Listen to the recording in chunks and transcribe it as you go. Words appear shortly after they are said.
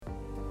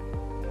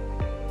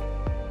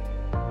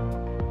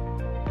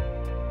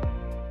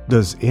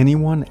Does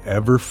anyone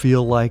ever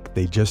feel like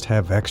they just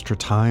have extra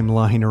time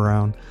lying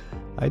around?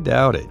 I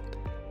doubt it.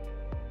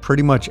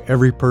 Pretty much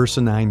every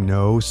person I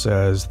know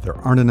says there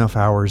aren't enough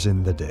hours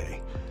in the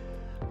day.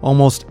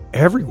 Almost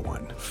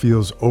everyone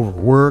feels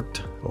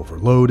overworked,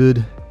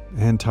 overloaded,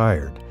 and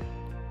tired.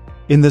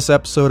 In this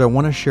episode, I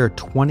want to share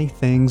 20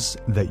 things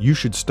that you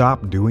should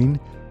stop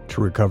doing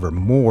to recover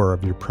more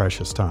of your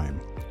precious time.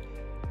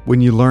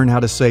 When you learn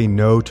how to say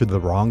no to the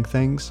wrong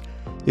things,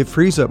 it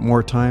frees up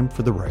more time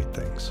for the right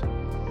things.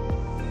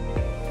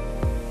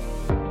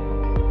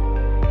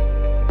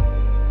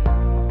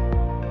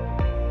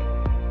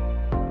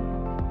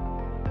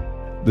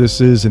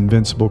 This is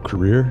Invincible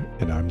Career,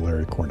 and I'm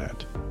Larry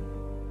Cornett.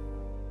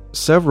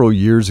 Several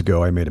years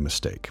ago, I made a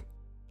mistake.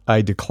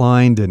 I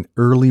declined an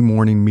early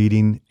morning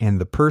meeting, and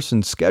the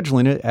person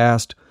scheduling it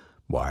asked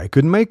why I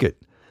couldn't make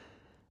it.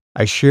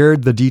 I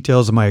shared the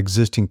details of my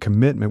existing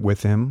commitment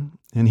with him,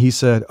 and he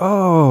said,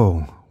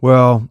 "Oh,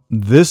 well,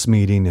 this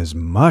meeting is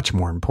much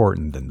more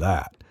important than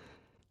that.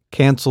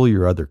 Cancel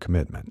your other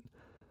commitment."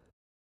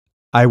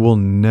 I will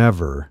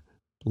never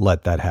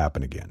let that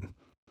happen again.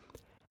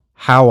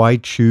 How I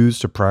choose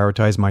to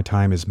prioritize my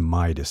time is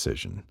my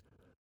decision.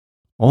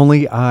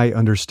 Only I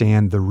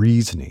understand the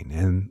reasoning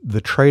and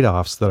the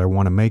trade-offs that I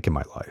want to make in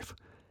my life.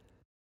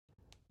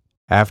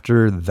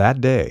 After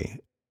that day,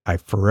 I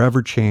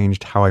forever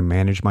changed how I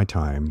manage my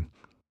time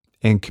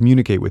and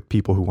communicate with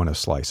people who want a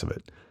slice of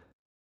it.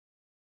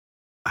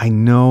 I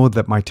know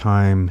that my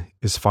time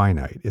is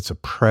finite. It's a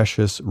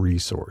precious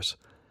resource.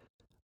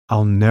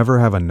 I'll never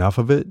have enough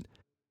of it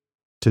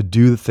to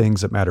do the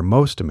things that matter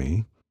most to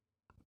me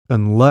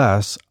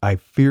unless I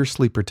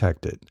fiercely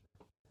protect it.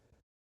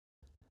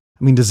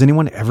 I mean, does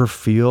anyone ever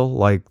feel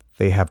like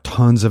they have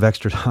tons of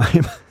extra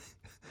time?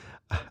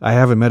 I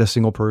haven't met a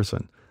single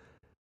person.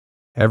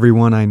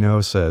 Everyone I know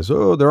says,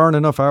 "Oh, there aren't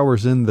enough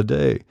hours in the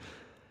day."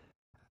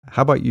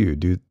 How about you?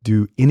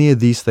 Do any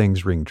of these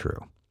things ring true?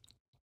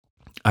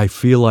 I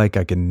feel like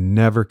I can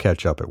never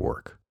catch up at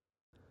work.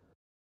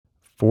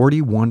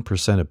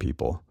 41% of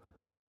people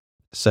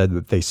said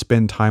that they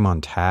spend time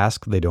on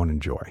tasks they don't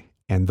enjoy,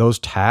 and those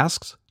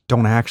tasks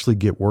don't actually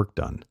get work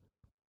done.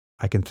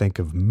 I can think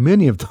of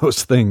many of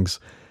those things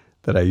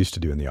that I used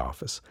to do in the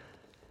office.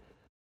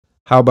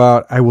 How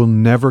about I will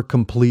never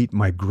complete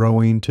my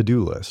growing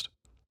to-do list?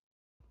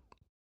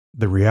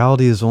 The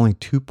reality is only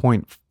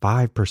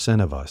 2.5%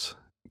 of us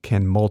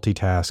can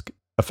multitask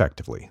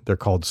effectively. They're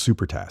called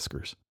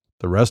supertaskers.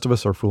 The rest of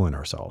us are fooling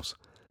ourselves.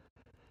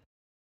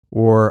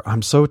 Or,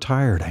 "I'm so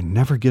tired, I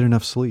never get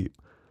enough sleep."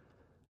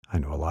 I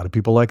know a lot of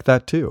people like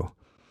that too.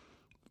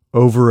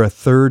 Over a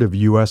third of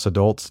U.S.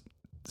 adults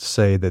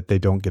say that they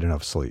don't get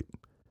enough sleep.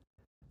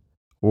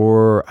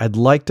 Or, "I'd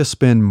like to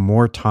spend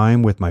more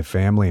time with my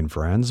family and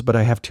friends, but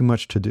I have too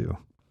much to do."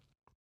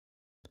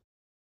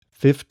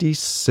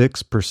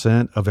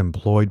 56% of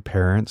employed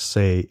parents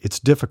say it's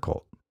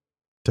difficult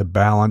to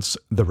balance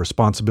the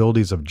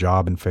responsibilities of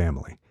job and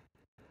family.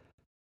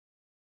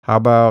 How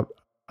about,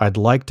 "I'd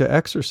like to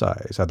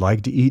exercise, I'd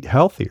like to eat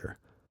healthier,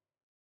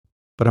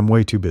 but I'm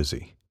way too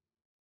busy."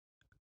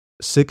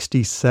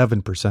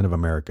 67% of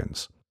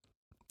Americans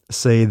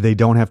say they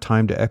don't have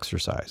time to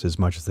exercise as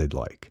much as they'd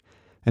like.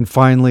 And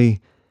finally,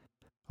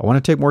 "I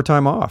want to take more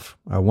time off.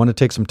 I want to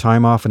take some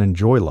time off and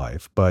enjoy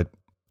life, but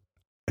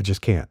I just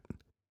can't."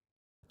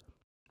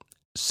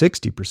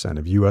 60%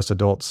 of U.S.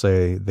 adults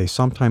say they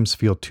sometimes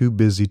feel too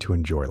busy to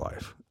enjoy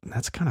life. And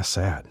that's kind of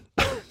sad.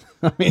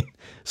 I mean,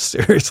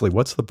 seriously,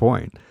 what's the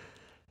point?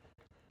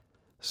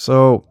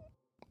 So,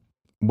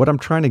 what I'm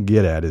trying to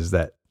get at is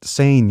that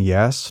saying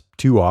yes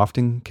too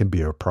often can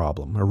be a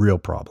problem, a real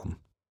problem.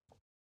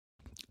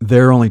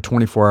 There are only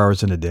 24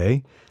 hours in a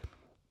day,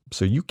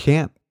 so you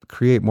can't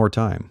create more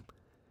time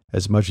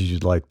as much as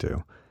you'd like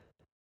to.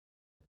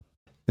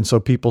 And so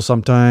people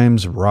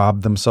sometimes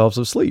rob themselves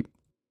of sleep.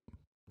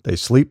 They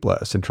sleep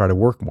less and try to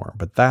work more,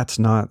 but that's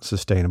not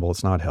sustainable.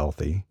 It's not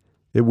healthy.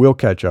 It will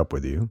catch up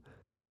with you.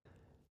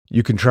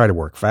 You can try to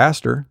work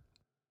faster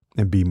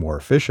and be more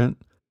efficient.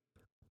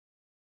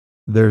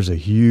 There's a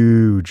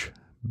huge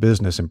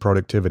business in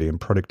productivity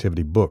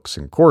books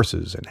and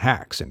courses and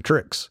hacks and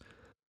tricks.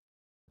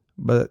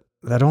 But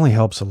that only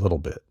helps a little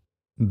bit.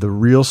 The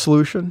real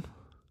solution,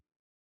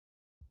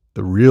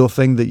 the real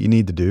thing that you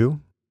need to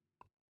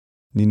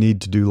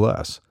do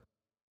less.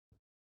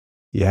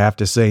 You have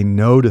to say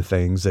no to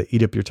things that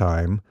eat up your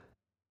time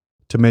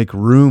to make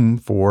room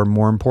for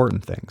more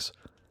important things.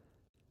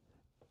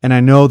 And I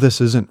know this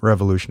isn't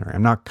revolutionary.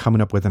 I'm not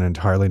coming up with an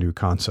entirely new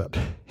concept.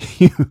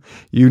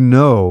 You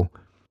know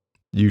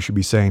you should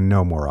be saying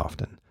no more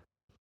often.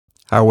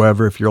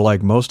 However, if you're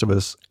like most of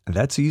us,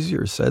 that's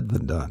easier said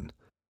than done.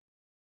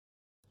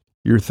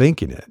 You're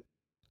thinking it,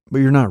 but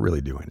you're not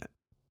really doing it.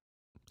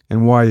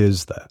 And why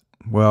is that?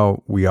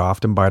 Well, we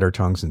often bite our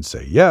tongues and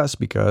say yes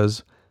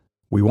because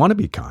we want to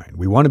be kind.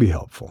 We want to be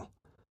helpful.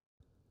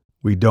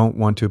 We don't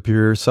want to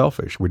appear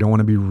selfish. We don't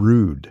want to be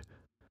rude.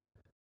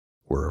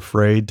 We're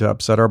afraid to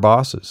upset our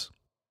bosses.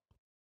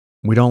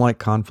 We don't like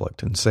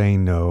conflict, and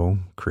saying no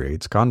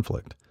creates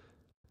conflict.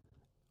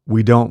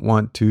 We don't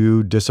want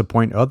to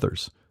disappoint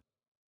others.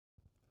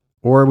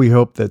 Or we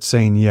hope that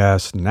saying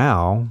yes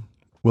now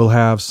will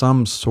have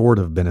some sort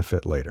of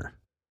benefit later.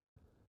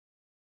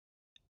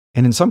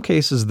 And in some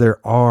cases,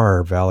 there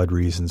are valid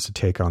reasons to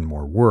take on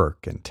more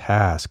work and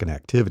tasks and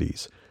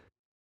activities,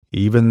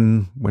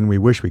 even when we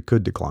wish we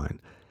could decline.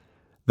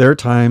 There are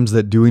times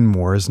that doing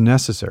more is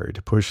necessary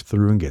to push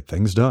through and get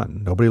things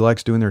done. Nobody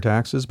likes doing their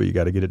taxes, but you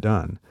got to get it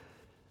done.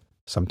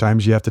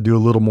 Sometimes you have to do a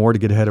little more to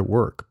get ahead at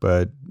work,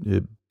 but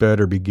it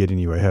better be getting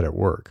you ahead at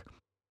work.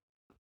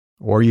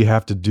 Or you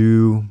have to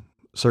do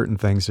certain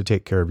things to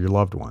take care of your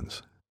loved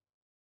ones.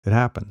 It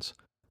happens.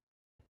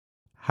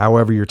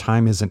 However, your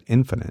time isn't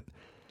infinite,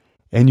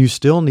 and you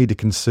still need to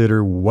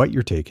consider what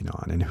you're taking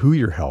on and who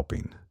you're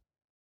helping.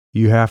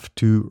 You have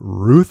to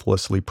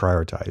ruthlessly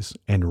prioritize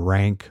and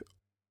rank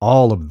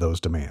all of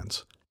those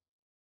demands.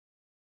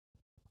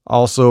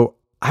 Also,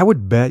 I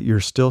would bet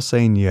you're still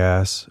saying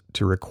yes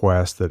to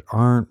requests that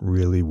aren't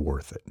really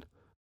worth it.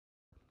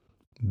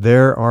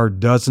 There are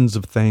dozens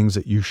of things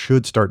that you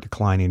should start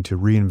declining to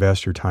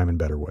reinvest your time in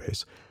better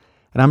ways.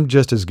 And I'm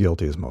just as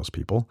guilty as most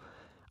people.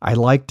 I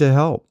like to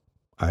help.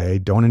 I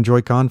don't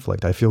enjoy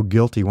conflict. I feel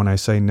guilty when I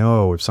say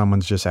no if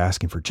someone's just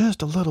asking for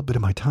just a little bit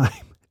of my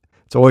time.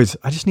 It's always,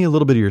 I just need a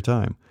little bit of your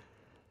time.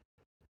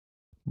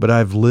 But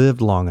I've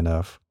lived long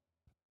enough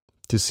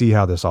to see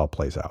how this all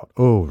plays out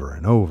over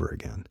and over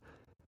again.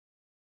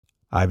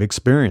 I've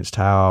experienced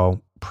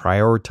how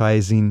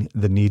prioritizing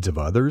the needs of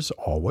others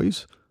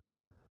always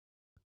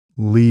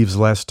leaves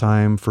less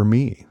time for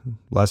me,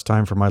 less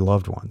time for my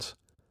loved ones.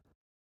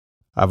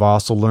 I've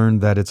also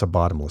learned that it's a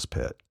bottomless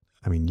pit.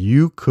 I mean,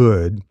 you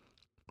could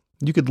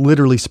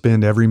literally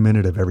spend every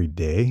minute of every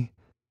day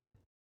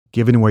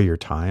giving away your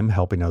time,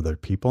 helping other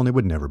people, and it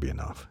would never be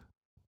enough.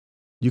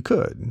 You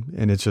could,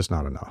 and it's just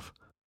not enough.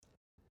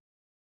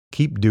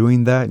 Keep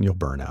doing that and you'll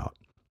burn out.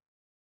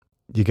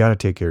 You got to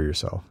take care of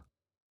yourself.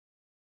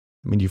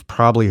 I mean, you've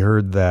probably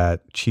heard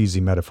that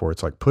cheesy metaphor.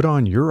 It's like, put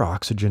on your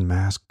oxygen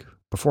mask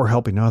before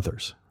helping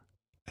others.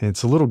 And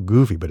it's a little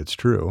goofy, but it's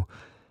true.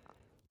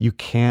 You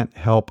can't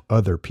help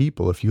other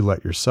people if you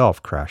let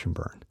yourself crash and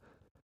burn.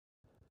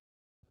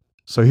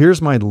 So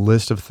here's my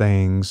list of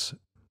things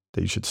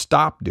that you should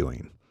stop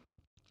doing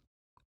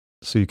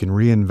so you can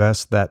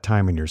reinvest that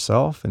time in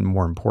yourself and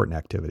more important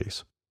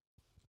activities.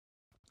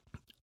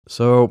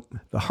 So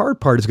the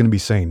hard part is going to be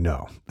saying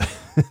no.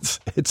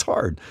 It's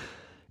hard.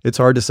 It's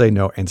hard to say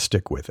no and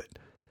stick with it.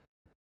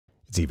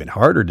 It's even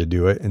harder to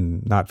do it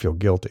and not feel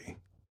guilty.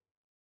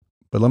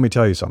 But let me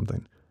tell you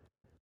something.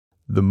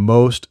 The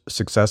most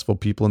successful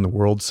people in the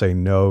world say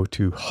no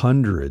to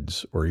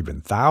hundreds or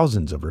even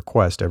thousands of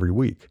requests every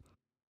week.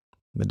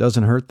 It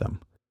doesn't hurt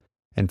them.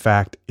 In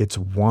fact, it's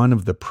one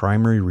of the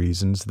primary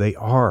reasons they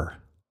are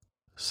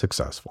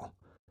successful.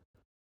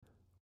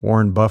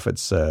 Warren Buffett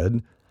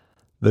said,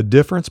 the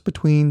difference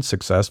between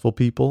successful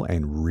people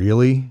and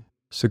really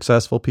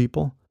successful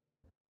people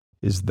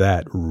is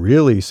that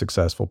really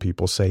successful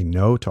people say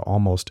no to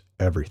almost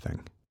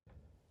everything.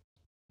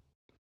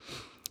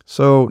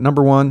 So,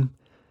 number one,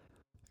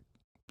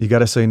 you got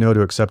to say no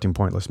to accepting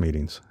pointless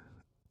meetings.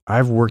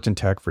 I've worked in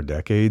tech for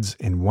decades,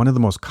 and one of the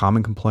most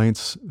common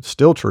complaints,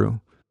 still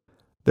true,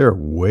 there are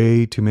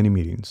way too many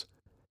meetings.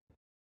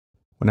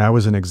 When I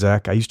was an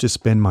exec, I used to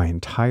spend my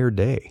entire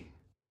day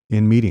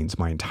in meetings.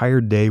 My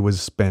entire day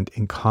was spent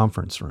in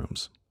conference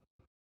rooms.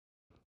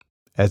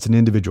 As an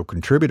individual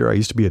contributor, I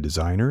used to be a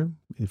designer.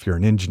 If you're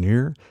an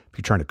engineer, if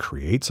you're trying to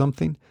create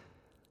something,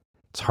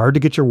 it's hard to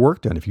get your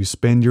work done if you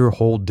spend your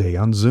whole day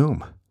on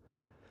Zoom.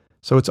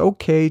 So it's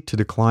okay to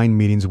decline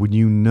meetings when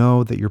you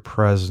know that your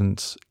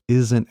presence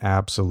isn't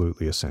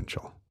absolutely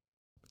essential.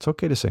 It's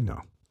okay to say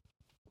no.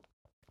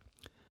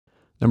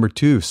 Number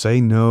two,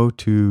 say no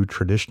to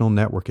traditional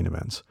networking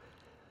events.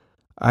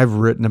 I've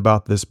written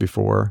about this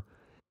before.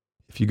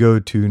 If you go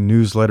to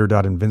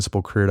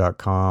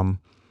newsletter.invinciblecareer.com,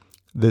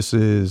 this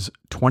is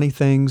 20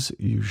 things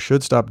you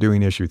should stop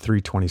doing, issue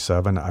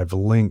 327. I've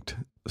linked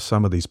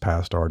some of these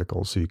past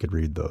articles so you could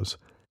read those.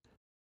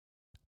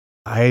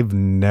 I've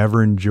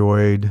never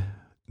enjoyed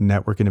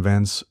networking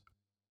events,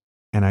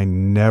 and I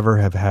never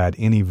have had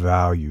any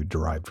value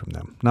derived from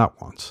them.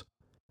 Not once.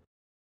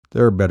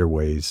 There are better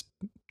ways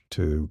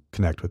to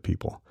connect with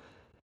people.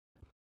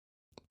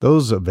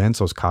 Those events,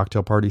 those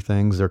cocktail party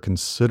things, they're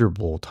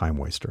considerable time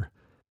waster.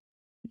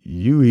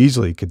 You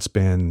easily could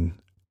spend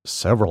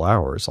several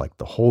hours, like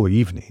the whole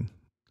evening,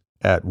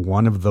 at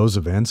one of those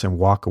events and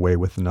walk away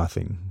with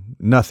nothing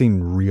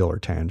real or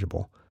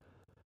tangible.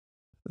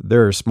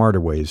 There are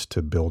smarter ways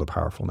to build a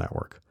powerful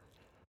network.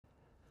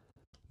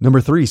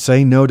 Number three,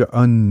 say no to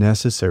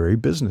unnecessary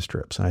business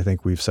trips. And I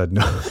think we've said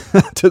no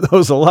to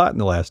those a lot in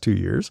the last 2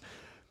 years.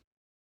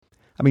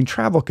 I mean,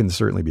 travel can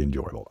certainly be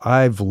enjoyable.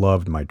 I've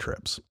loved my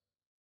trips.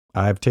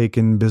 I've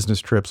taken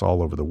business trips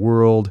all over the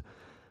world.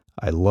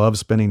 I love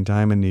spending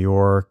time in New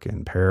York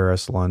and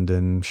Paris,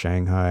 London,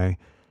 Shanghai,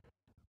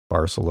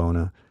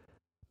 Barcelona.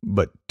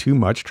 But too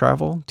much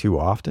travel, too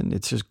often,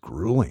 it's just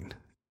grueling.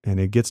 And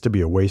it gets to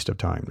be a waste of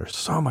time. There's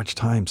so much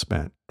time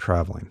spent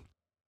traveling.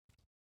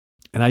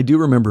 And I do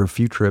remember a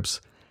few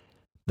trips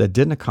that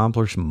didn't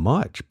accomplish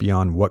much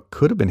beyond what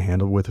could have been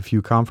handled with a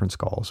few conference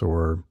calls,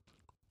 or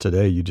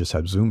today you just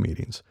have Zoom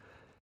meetings.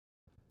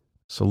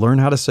 So learn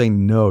how to say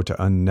no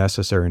to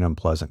unnecessary and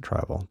unpleasant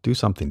travel. Do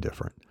something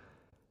different.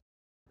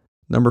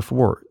 Number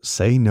 4,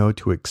 say no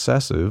to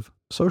excessive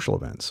social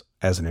events.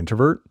 As an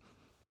introvert,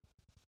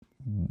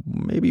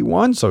 maybe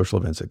one social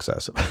event's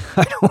excessive.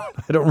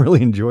 I don't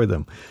really enjoy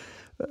them.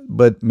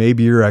 But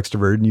maybe you're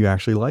extroverted and you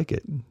actually like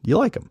it. You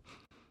like them.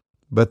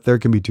 But there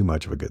can be too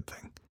much of a good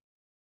thing.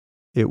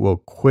 It will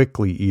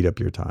quickly eat up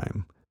your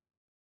time.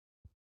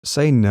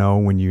 Say no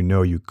when you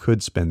know you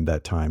could spend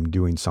that time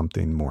doing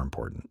something more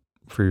important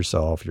for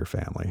yourself, your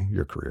family,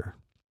 your career.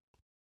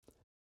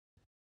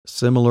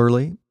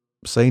 Similarly,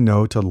 say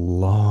no to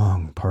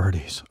long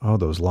parties. Oh,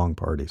 those long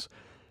parties.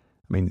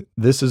 I mean,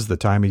 this is the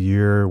time of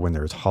year when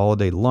there's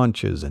holiday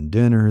lunches and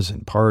dinners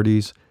and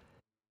parties.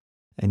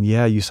 And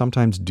yeah, you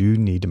sometimes do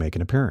need to make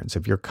an appearance.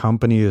 If your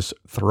company is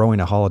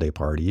throwing a holiday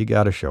party, you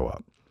got to show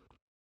up.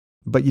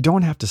 But you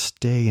don't have to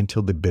stay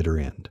until the bitter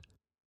end.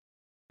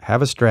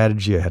 Have a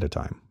strategy ahead of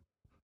time.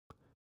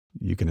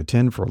 You can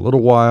attend for a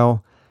little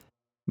while.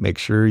 Make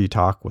sure you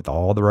talk with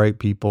all the right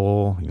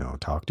people.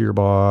 Talk to your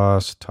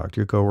boss, talk to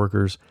your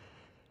coworkers,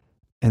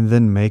 and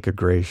then make a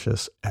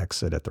gracious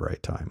exit at the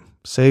right time.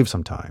 Save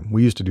some time.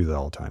 We used to do that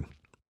all the time.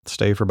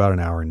 Stay for about an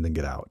hour and then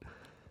get out.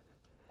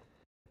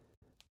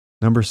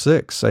 Number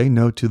 6, say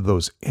no to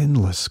those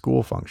endless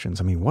school functions.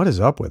 I mean, what is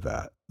up with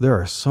that? There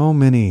are so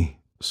many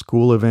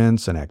school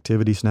events and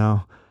activities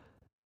now.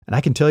 And I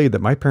can tell you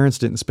that my parents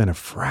didn't spend a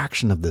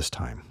fraction of this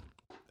time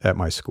at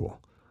my school.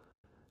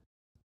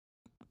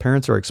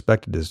 Parents are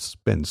expected to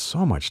spend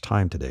so much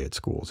time today at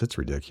schools. It's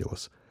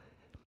ridiculous.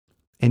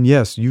 And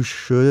yes, you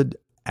should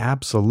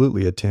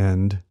absolutely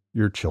attend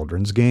your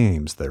children's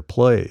games, their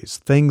plays,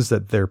 things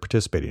that they're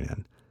participating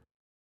in.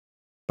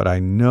 But I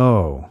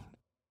know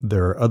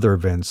there are other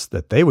events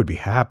that they would be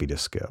happy to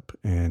skip,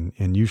 and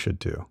you should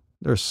too.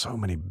 There's so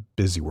many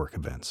busy work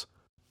events.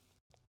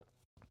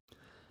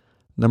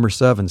 Number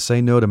 7,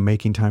 say no to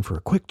making time for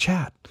a quick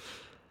chat.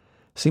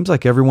 Seems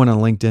like everyone on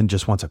LinkedIn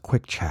just wants a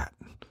quick chat.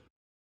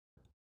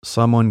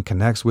 Someone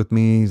connects with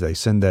me, they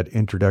send that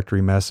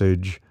introductory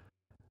message.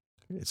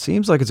 It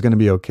seems like it's going to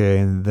be okay,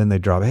 and then they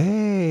drop,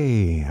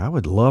 "Hey, I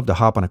would love to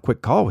hop on a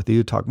quick call with you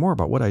to talk more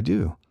about what I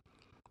do."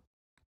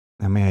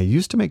 I mean, I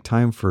used to make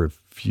time for a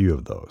few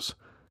of those.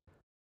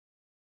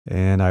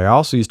 And I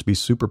also used to be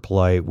super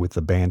polite with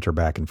the banter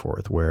back and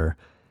forth where,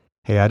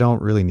 "Hey, I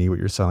don't really need what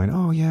you're selling."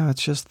 "Oh, yeah,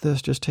 it's just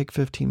this. Just take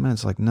 15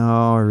 minutes. Like,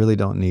 "No, I really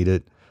don't need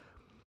it.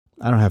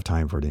 I don't have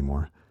time for it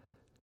anymore."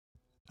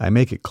 I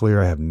make it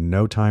clear I have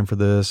no time for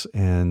this.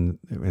 And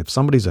if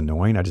somebody's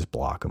annoying, I just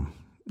block them.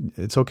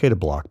 It's okay to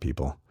block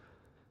people.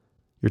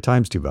 Your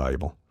time's too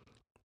valuable.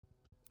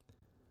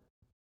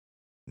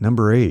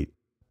 Number 8,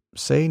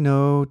 say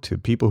no to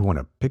people who want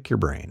to pick your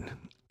brain.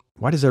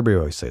 Why does everybody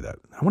always say that?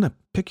 I want to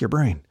pick your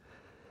brain.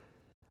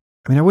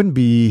 I mean, I wouldn't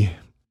be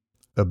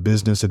a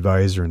business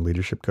advisor and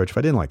leadership coach if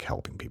I didn't like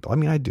helping people. I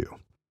mean, I do.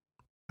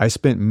 I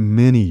spent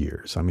many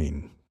years, I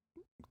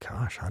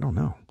don't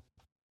know,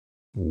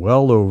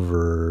 well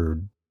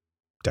over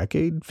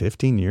decade,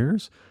 15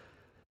 years,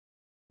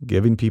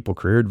 giving people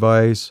career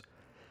advice.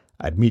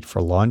 I'd meet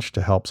for lunch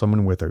to help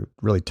someone with a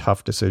really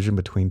tough decision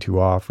between two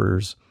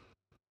offers.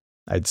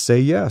 I'd say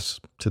yes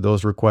to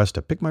those requests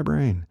to pick my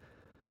brain,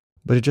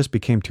 but it just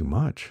became too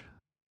much.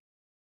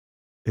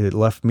 It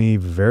left me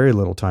very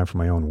little time for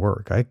my own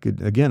work. I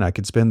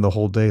could spend the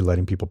whole day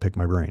letting people pick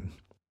my brain.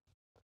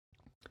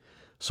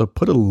 So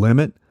put a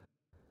limit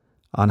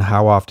on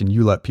how often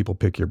you let people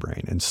pick your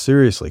brain, and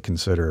seriously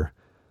consider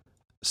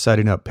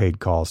setting up paid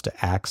calls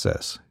to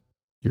access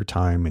your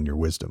time and your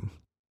wisdom.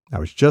 I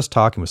was just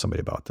talking with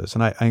somebody about this,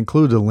 and I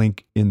included a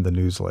link in the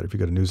newsletter. If you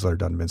go to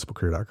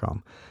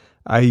newsletter.invinciblecareer.com,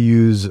 I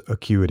use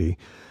Acuity.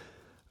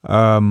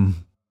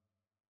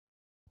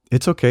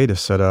 It's okay to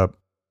set up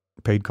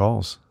paid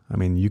calls. I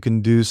mean, you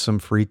can do some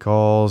free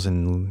calls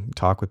and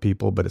talk with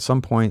people, but at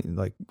some point,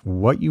 like,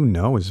 what you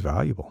know is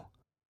valuable.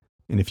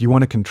 And if you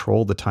want to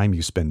control the time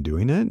you spend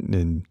doing it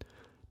and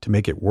to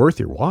make it worth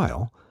your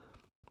while,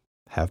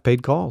 have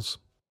paid calls.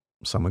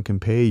 Someone can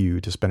pay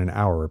you to spend an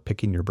hour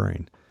picking your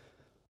brain.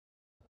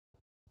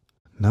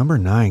 Number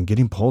 9,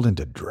 getting pulled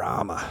into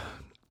drama.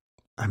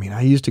 I mean,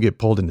 I used to get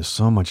pulled into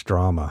so much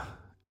drama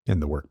in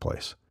the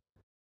workplace.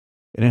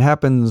 And it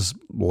happens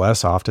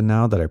less often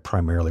now that I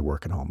primarily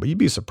work at home, but you'd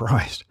be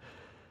surprised.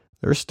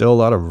 There's still a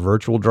lot of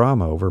virtual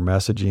drama over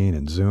messaging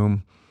and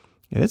Zoom,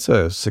 and it's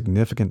a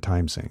significant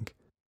time sink.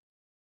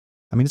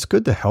 I mean, it's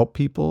good to help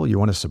people. You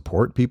want to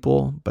support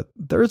people, but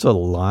there's a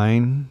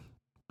line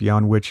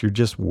beyond which you're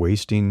just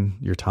wasting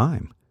your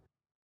time.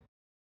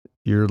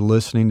 You're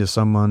listening to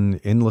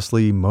someone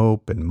endlessly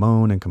mope and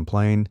moan and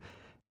complain,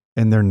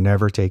 and they're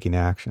never taking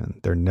action.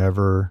 They're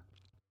never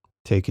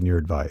taking your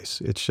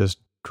advice. It's just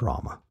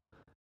drama.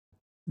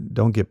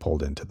 Don't get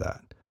pulled into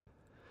that.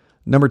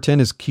 Number 10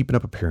 is keeping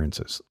up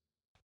appearances.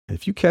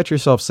 If you catch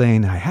yourself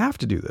saying, "I have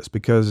to do this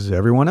because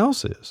everyone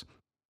else is,"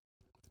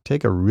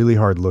 take a really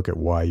hard look at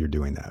why you're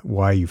doing that,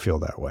 why you feel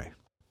that way.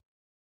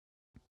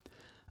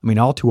 I mean,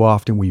 all too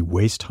often we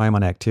waste time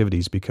on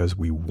activities because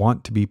we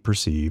want to be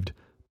perceived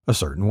a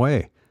certain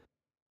way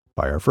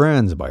by our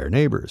friends, by our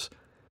neighbors.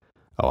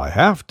 Oh, I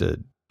have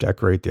to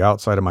decorate the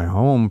outside of my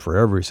home for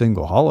every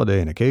single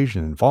holiday and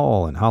occasion and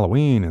fall and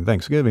Halloween and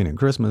Thanksgiving and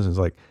Christmas. It's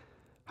like,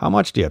 how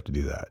much do you have to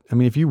do that? I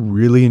mean, if you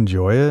really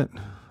enjoy it,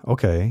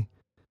 okay.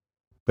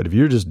 But if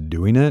you're just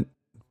doing it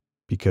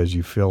because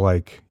you feel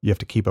like you have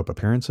to keep up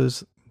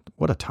appearances,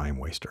 what a time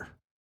waster.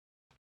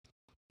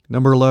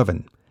 Number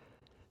 11,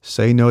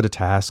 say no to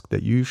tasks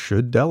that you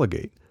should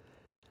delegate.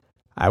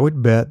 I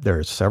would bet there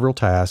are several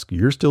tasks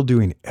you're still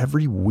doing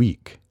every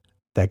week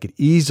that could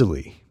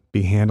easily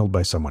be handled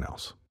by someone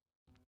else.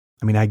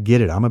 I mean, I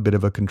get it. I'm a bit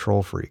of a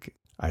control freak.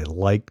 I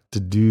like to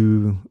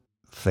do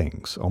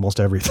things, almost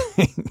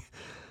everything.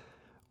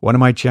 One of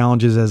my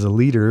challenges as a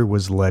leader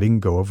was letting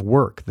go of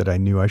work that I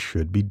knew I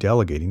should be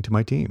delegating to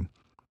my team.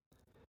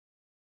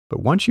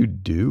 But once you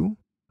do,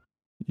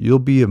 you'll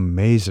be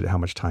amazed at how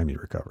much time you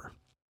recover.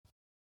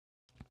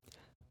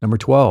 Number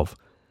 12,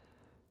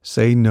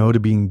 say no to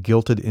being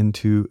guilted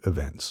into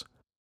events.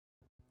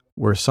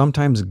 We're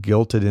sometimes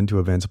guilted into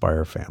events by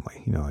our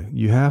family. You know,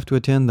 you have to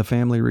attend the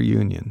family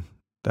reunion.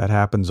 That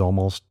happens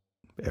almost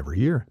every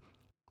year.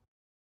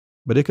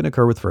 But it can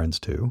occur with friends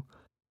too.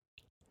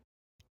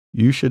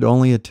 You should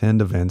only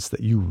attend events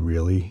that you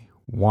really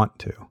want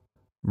to,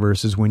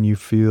 versus when you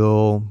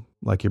feel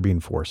like you're being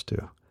forced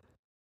to.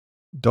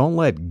 Don't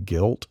let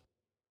guilt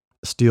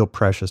steal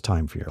precious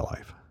time for your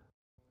life.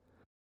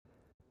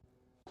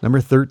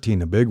 Number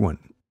 13, a big one.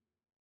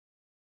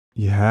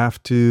 You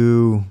have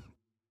to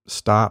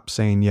stop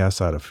saying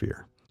yes out of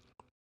fear.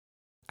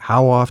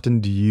 How often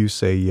do you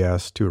say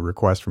yes to a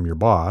request from your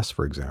boss,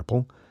 for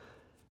example,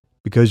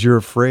 because you're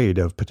afraid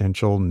of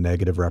potential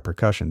negative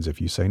repercussions if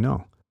you say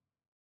no?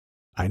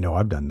 I know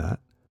I've done that.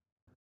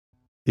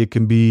 It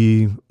can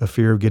be a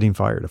fear of getting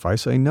fired. If I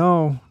say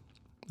no,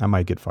 I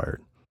might get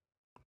fired.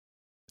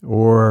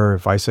 Or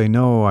if I say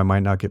no, I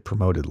might not get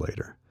promoted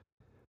later.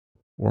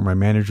 Or my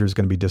manager is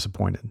going to be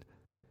disappointed.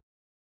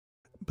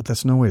 But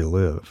that's no way to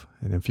live.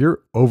 And if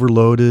you're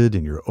overloaded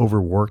and you're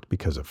overworked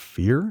because of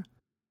fear,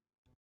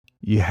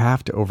 you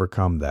have to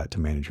overcome that to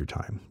manage your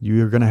time.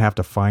 You're going to have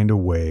to find a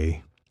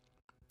way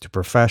to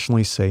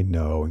professionally say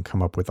no and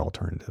come up with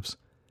alternatives.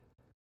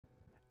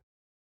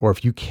 Or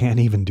if you can't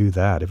even do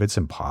that, if it's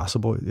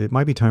impossible, it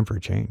might be time for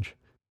a change.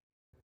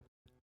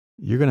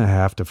 You're going to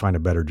have to find a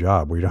better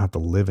job where you don't have to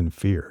live in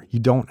fear. You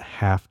don't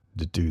have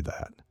to do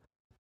that.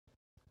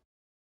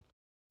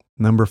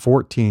 Number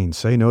 14,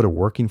 say no to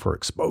working for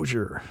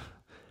exposure.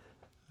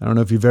 I don't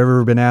know if you've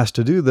ever been asked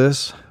to do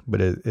this, but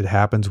it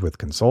happens with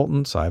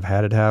consultants. I've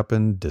had it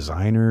happen.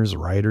 Designers,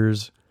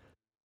 writers,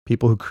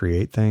 people who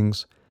create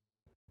things.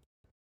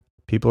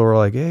 People are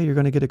like, hey, you're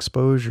going to get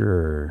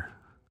exposure.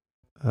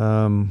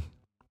 And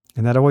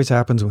that always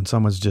happens when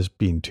someone's just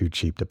being too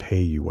cheap to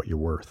pay you what you're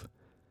worth.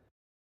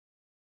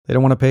 They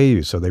don't want to pay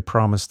you, so they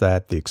promise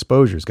that the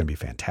exposure is going to be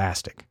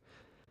fantastic.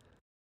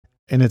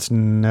 And it's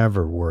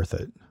never worth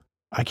it.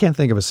 I can't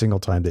think of a single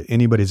time that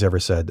anybody's ever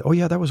said, oh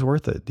yeah, that was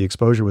worth it. The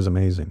exposure was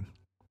amazing.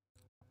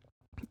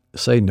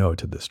 Say no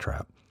to this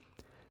trap.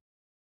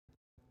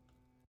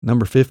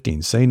 Number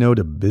 15, say no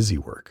to busy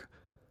work.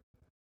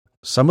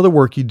 Some of the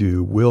work you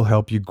do will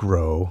help you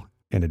grow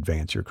and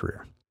advance your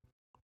career.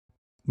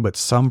 But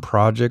some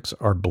projects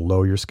are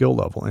below your skill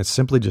level, and it's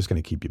simply just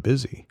going to keep you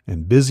busy.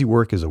 And busy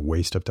work is a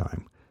waste of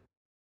time.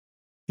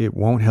 It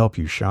won't help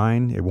you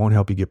shine. It won't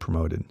help you get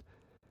promoted.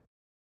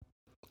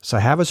 So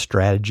have a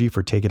strategy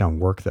for taking on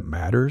work that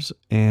matters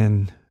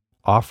and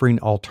offering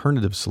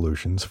alternative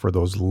solutions for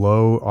those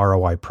low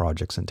ROI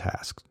projects and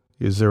tasks.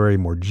 Is there a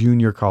more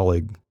junior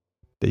colleague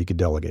that you could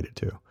delegate it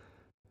to?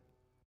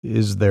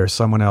 Is there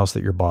someone else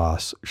that your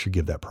boss should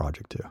give that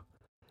project to?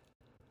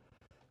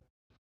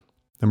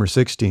 Number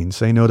 16,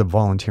 say no to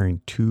volunteering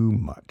too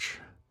much.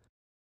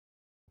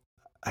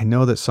 I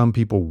know that some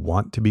people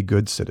want to be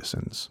good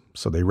citizens,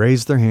 so they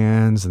raise their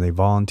hands and they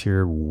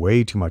volunteer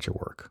way too much at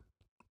work.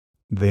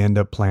 They end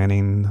up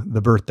planning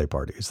the birthday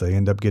parties. They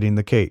end up getting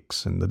the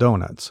cakes and the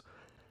donuts.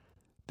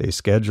 They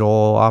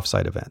schedule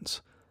offsite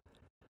events.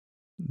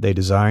 They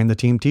design the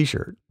team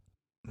t-shirt.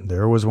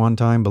 There was one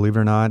time, believe it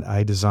or not,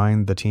 I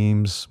designed the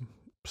team's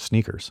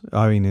sneakers.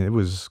 I mean, it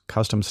was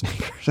custom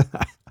sneakers.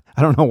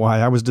 I don't know why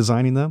I was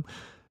designing them,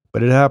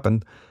 but it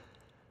happened.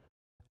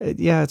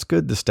 It's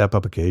good to step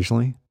up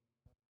occasionally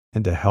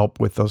and to help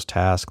with those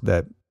tasks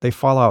that they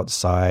fall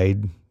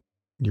outside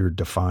your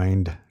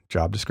defined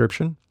job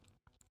description.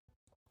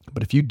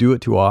 But if you do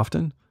it too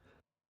often,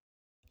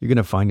 you're going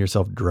to find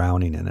yourself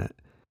drowning in it,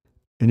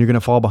 and you're going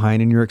to fall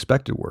behind in your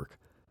expected work.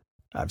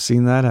 I've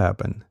seen that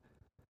happen.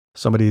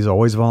 Somebody's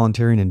always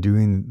volunteering and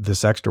doing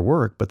this extra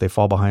work, but they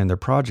fall behind their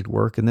project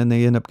work, and then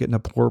they end up getting a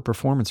poor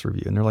performance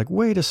review. And they're like,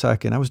 wait a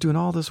second, I was doing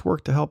all this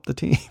work to help the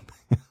team.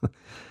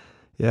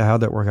 Yeah,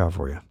 how'd that work out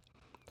for you?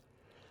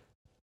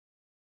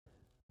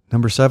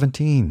 Number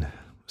 17,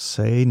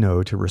 say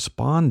no to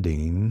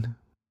responding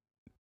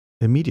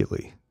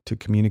immediately to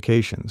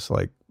communications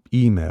like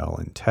email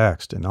and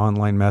text and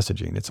online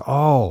messaging. It's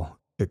all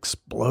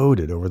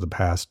exploded over the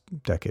past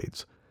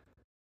decades.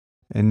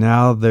 And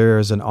now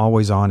there's an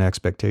always-on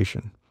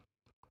expectation.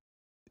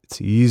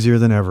 It's easier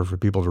than ever for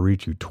people to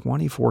reach you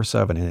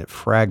 24/7, and it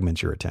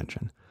fragments your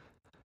attention.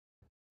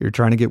 You're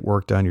trying to get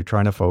work done, you're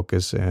trying to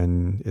focus,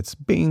 and it's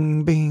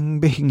bing, bing,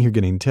 bing. You're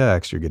getting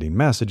texts, you're getting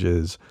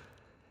messages,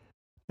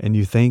 and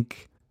you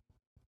think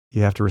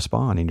you have to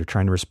respond, and you're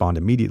trying to respond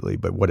immediately.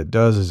 But what it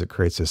does is it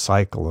creates a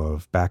cycle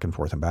of back and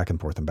forth and back and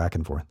forth and back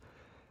and forth.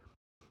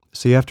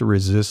 So you have to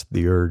resist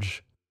the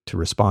urge to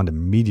respond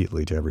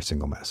immediately to every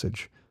single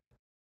message.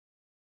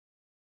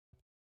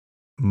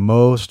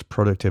 Most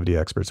productivity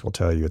experts will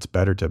tell you it's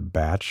better to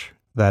batch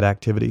that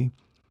activity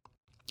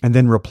and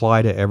then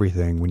reply to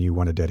everything when you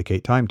want to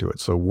dedicate time to it.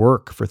 So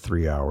work for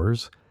 3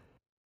 hours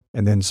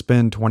and then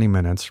spend 20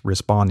 minutes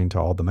responding to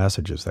all the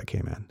messages that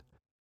came in.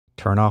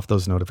 Turn off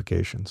those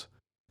notifications.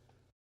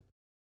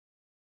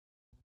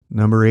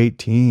 Number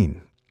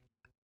 18,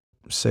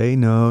 say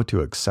no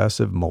to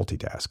excessive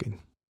multitasking.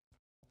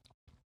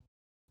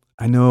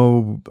 I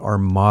know our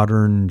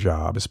modern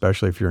job,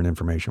 especially if you're an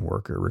information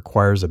worker,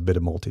 requires a bit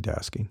of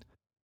multitasking.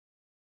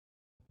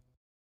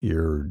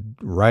 You're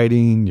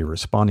writing, you're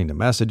responding to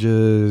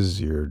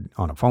messages, you're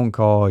on a phone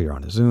call, you're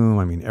on a Zoom.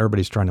 I mean,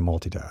 everybody's trying to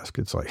multitask.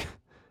 It's like,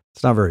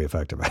 it's not very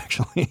effective,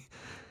 actually.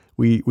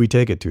 We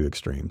take it to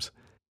extremes.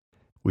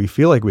 We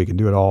feel like we can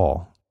do it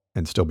all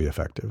and still be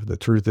effective. The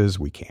truth is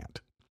we can't.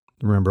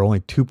 Remember, only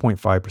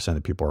 2.5%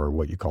 of people are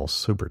what you call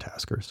super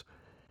taskers.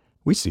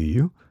 We see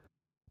you.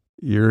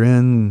 You're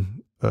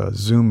in a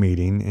Zoom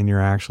meeting and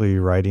you're actually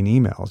writing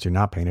emails. You're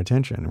not paying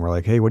attention. And we're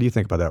like, hey, what do you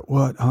think about that?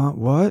 What?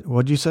 What?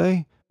 What'd you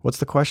say? What's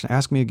the question?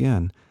 Ask me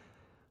again.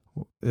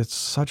 It's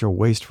such a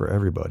waste for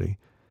everybody.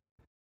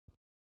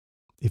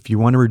 If you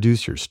want to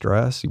reduce your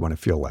stress, you want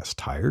to feel less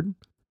tired,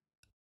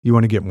 you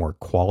want to get more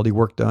quality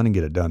work done and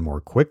get it done more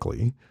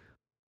quickly,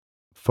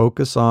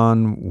 focus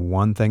on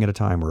one thing at a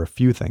time or a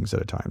few things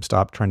at a time.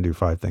 Stop trying to do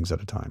 5 things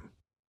at a time.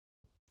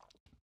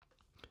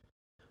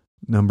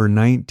 Number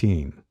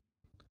 19,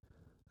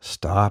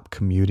 stop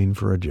commuting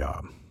for a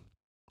job.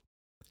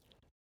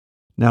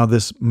 Now,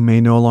 this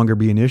may no longer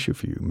be an issue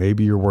for you.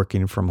 Maybe you're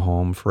working from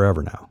home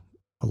forever now.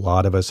 A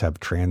lot of us have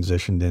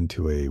transitioned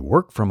into a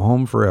work from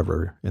home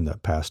forever in the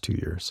past 2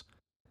 years.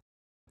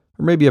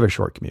 Or maybe you have a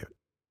short commute.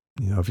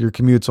 If your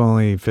commute's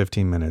only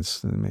 15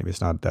 minutes, then maybe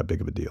it's not that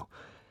big of a deal.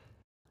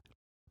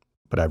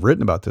 But I've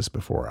written about this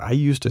before. I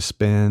used to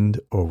spend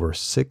over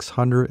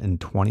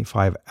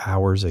 625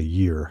 hours a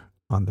year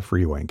on the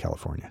freeway in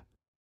California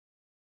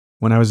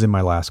when I was in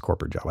my last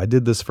corporate job. I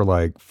did this for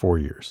like 4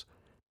 years.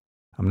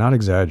 I'm not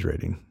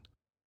exaggerating.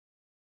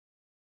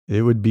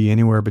 It would be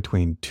anywhere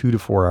between 2 to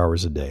 4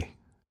 hours a day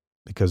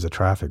because the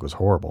traffic was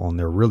horrible and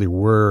there really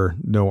were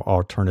no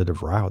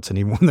alternative routes. And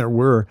even when there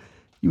were,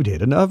 you'd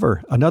hit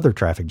another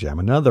traffic jam,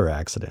 another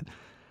accident.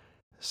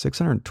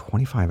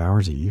 625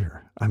 hours a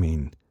year. I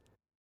mean,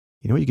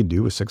 you know what you can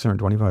do with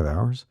 625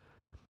 hours?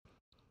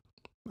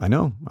 I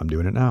know, I'm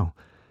doing it now.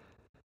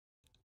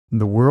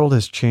 The world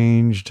has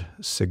changed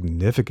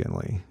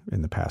significantly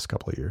in the past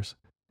couple of years.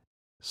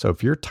 So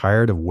if you're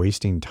tired of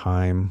wasting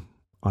time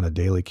on a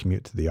daily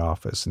commute to the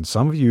office, and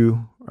some of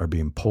you are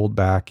being pulled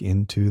back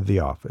into the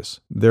office,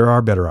 there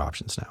are better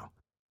options now.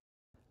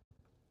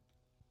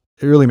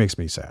 It really makes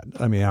me sad.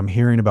 I mean, I'm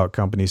hearing about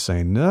companies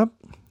saying, nope,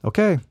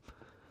 okay,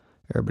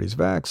 everybody's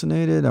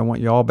vaccinated. I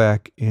want you all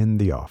back in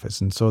the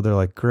office. And so they're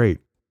like, great,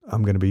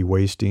 I'm going to be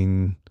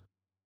wasting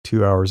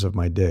 2 hours of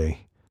my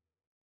day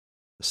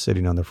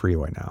sitting on the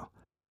freeway now.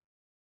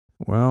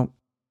 Well,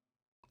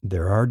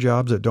 there are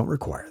jobs that don't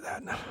require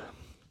that.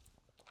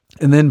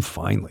 And then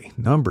finally,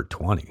 number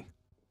 20.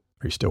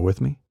 Are you still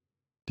with me?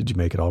 Did you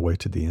make it all the way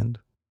to the end?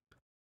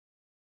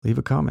 Leave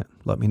a comment.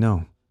 Let me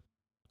know.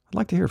 I'd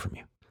like to hear from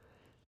you.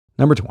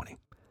 Number 20.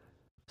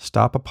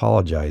 Stop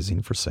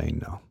apologizing for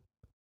saying no.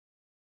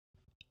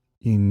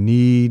 You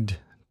need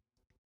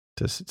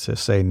to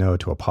say no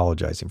to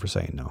apologizing for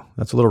saying no.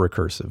 That's a little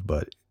recursive,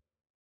 but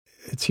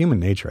it's human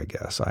nature, I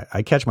guess.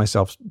 I catch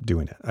myself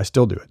doing it. I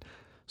still do it.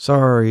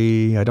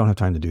 Sorry, I don't have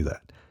time to do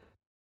that.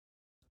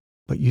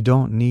 But you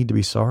don't need to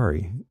be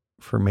sorry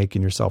for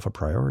making yourself a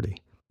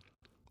priority.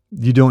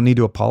 You don't need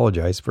to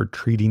apologize for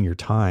treating your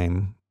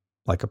time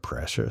like a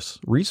precious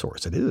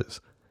resource. It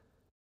is.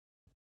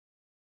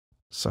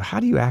 So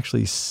how do you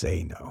actually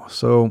say no?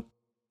 So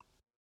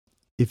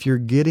if you're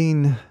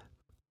getting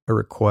a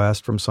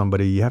request from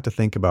somebody, you have to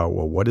think about,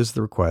 well, what is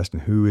the request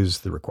and who is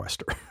the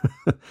requester?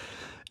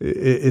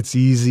 It's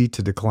easy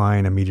to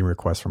decline a meeting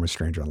request from a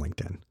stranger on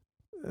LinkedIn.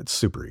 It's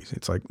super easy.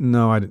 It's like,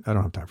 no, I don't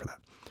have time for that.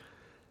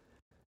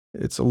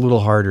 It's a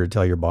little harder to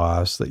tell your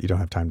boss that you don't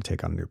have time to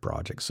take on a new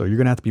project. So you're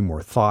going to have to be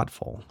more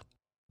thoughtful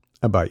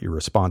about your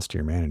response to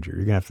your manager.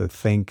 You're going to have to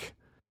think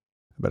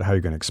about how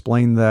you're going to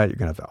explain that. You're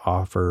going to have to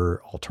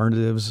offer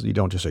alternatives. You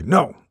don't just say,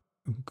 no.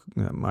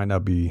 That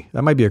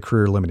might be a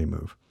career limiting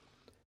move.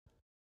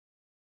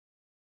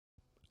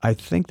 I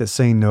think that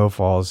saying no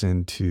falls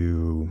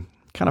into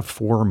kind of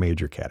 4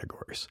 major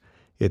categories.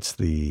 It's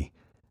the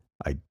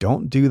I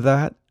don't do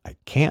that. I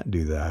can't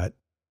do that.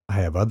 I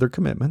have other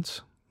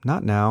commitments,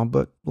 not now,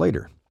 but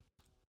later.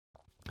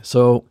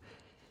 So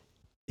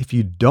if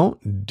you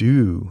don't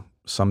do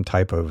some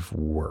type of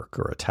work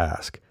or a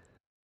task,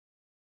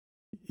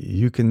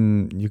 you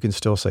can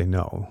still say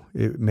no.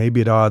 It may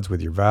be at odds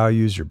with your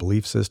values, your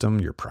belief system,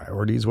 your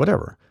priorities,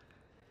 whatever.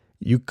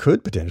 You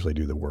could potentially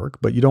do the work,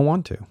 but you don't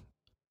want to.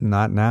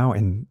 Not now,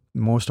 and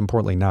most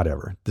importantly, not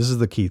ever. This is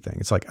the key thing.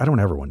 It's like, I don't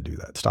ever want to do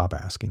that. Stop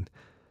asking.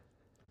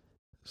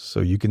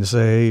 So you can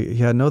say,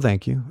 yeah, no,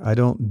 thank you. I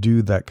don't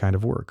do that kind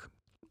of work.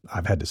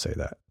 I've had to say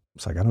that.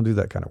 It's like, I don't do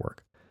that kind of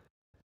work.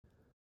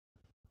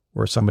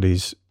 Where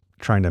somebody's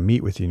trying to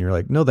meet with you and you're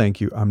like, no,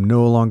 thank you. I'm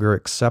no longer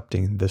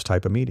accepting this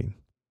type of meeting.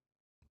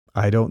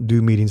 I don't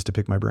do meetings to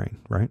pick my brain,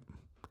 right?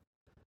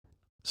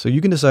 So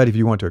you can decide if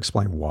you want to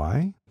explain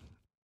why.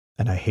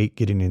 And I hate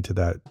getting into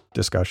that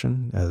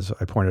discussion, as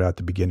I pointed out at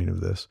the beginning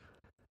of this.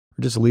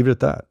 Or just leave it at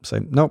that.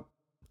 Say, nope,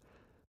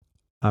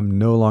 I'm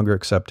no longer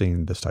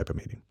accepting this type of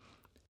meeting.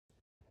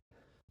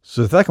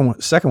 So the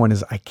second one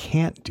is I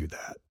can't do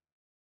that.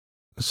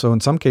 So in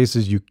some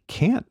cases, you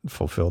can't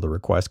fulfill the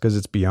request because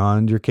it's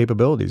beyond your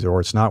capabilities, or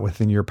it's not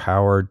within your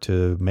power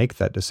to make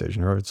that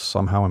decision, or it's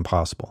somehow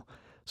impossible.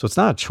 So it's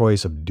not a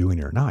choice of doing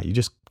it or not. You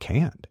just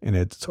can't. And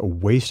it's a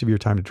waste of your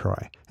time to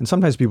try. And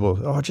sometimes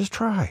people, just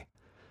try.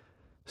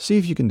 See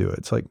if you can do it.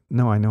 It's like,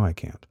 no, I know I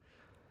can't.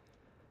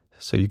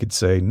 So you could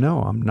say,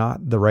 no, I'm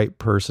not the right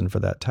person for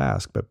that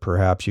task, but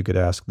perhaps you could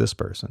ask this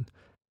person.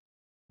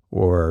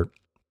 Or,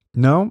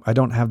 no, I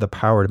don't have the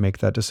power to make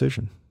that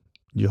decision.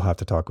 You'll have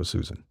to talk with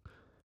Susan.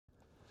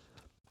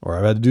 Or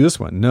I've had to do this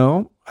one.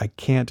 No, I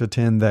can't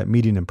attend that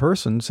meeting in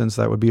person since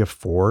that would be a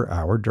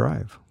 4-hour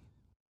drive.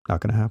 Not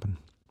going to happen.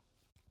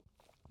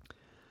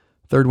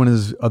 Third one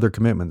is other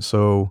commitments.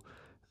 So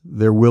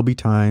there will be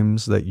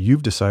times that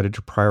you've decided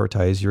to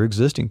prioritize your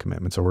existing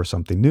commitments over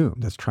something new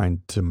that's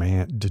trying to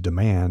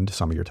demand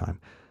some of your time.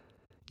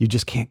 You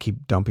just can't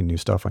keep dumping new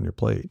stuff on your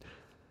plate.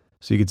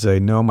 So you could say,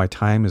 no, my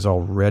time is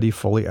already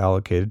fully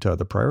allocated to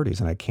other priorities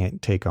and I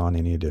can't take on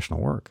any additional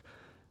work.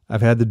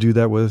 I've had to do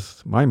that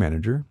with my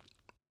manager.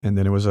 And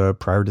then it was a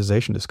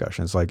prioritization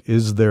discussion. It's like,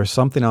 is there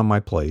something on my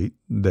plate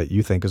that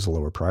you think is a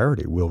lower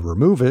priority? We'll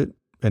remove it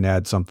and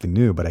add something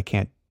new, but I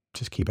can't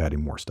just keep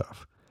adding more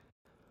stuff.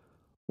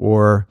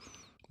 Or,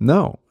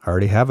 no, I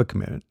already have a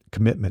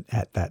commitment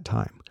at that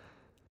time.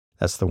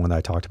 That's the one that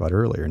I talked about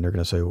earlier. And they're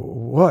going to say,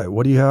 what?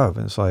 What do you have?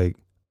 And it's like,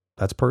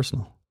 that's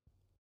personal.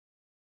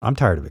 I'm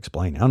tired of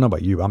explaining. I don't know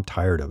about you. I'm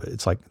tired of it.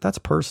 It's like, that's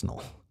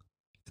personal.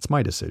 It's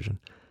my decision.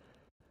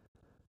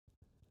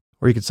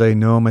 Or you could say,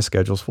 no, my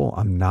schedule's full.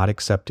 I'm not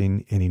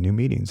accepting any new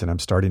meetings. And I'm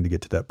starting to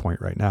get to that point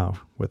right now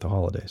with the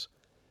holidays.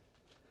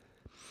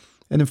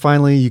 And then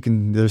finally,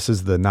 this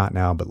is the not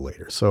now, but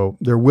later. So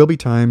there will be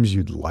times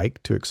you'd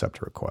like to accept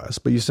a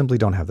request, but you simply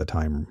don't have the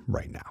time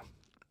right now.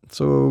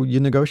 So you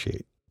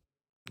negotiate.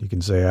 You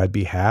can say, I'd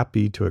be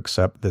happy to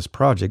accept this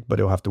project, but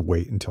it'll have to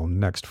wait until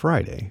next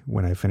Friday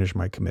when I finish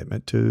my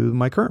commitment to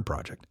my current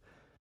project.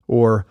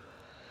 Or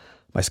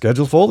my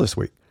schedule's full this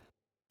week,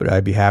 but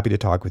I'd be happy to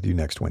talk with you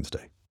next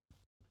Wednesday.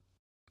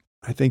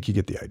 I think you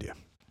get the idea.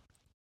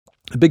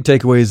 The big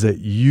takeaway is that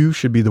you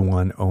should be the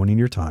one owning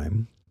your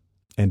time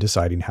and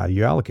deciding how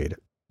you allocate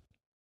it.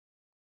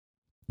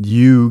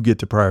 You get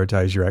to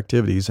prioritize your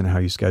activities and how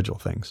you schedule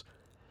things.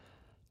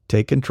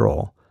 Take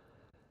control.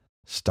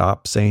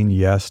 Stop saying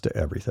yes to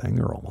everything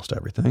or almost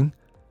everything.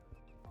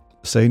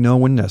 Say no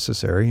when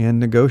necessary and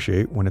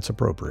negotiate when it's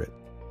appropriate.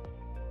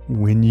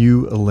 When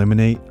you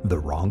eliminate the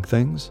wrong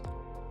things,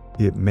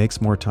 it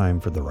makes more time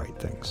for the right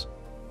things.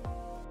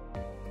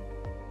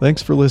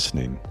 Thanks for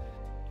listening.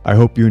 I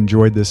hope you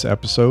enjoyed this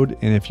episode,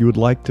 and if you would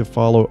like to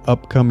follow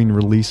upcoming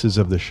releases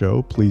of the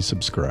show, please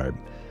subscribe.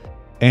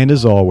 And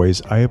as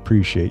always, I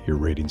appreciate your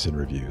ratings and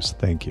reviews.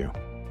 Thank you.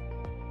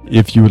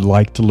 If you would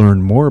like to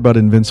learn more about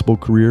Invincible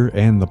Career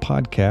and the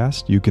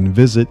podcast, you can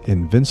visit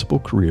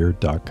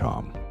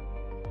invinciblecareer.com.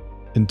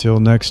 Until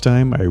next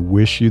time, I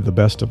wish you the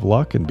best of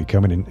luck in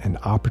becoming an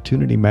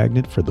opportunity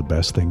magnet for the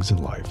best things in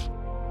life.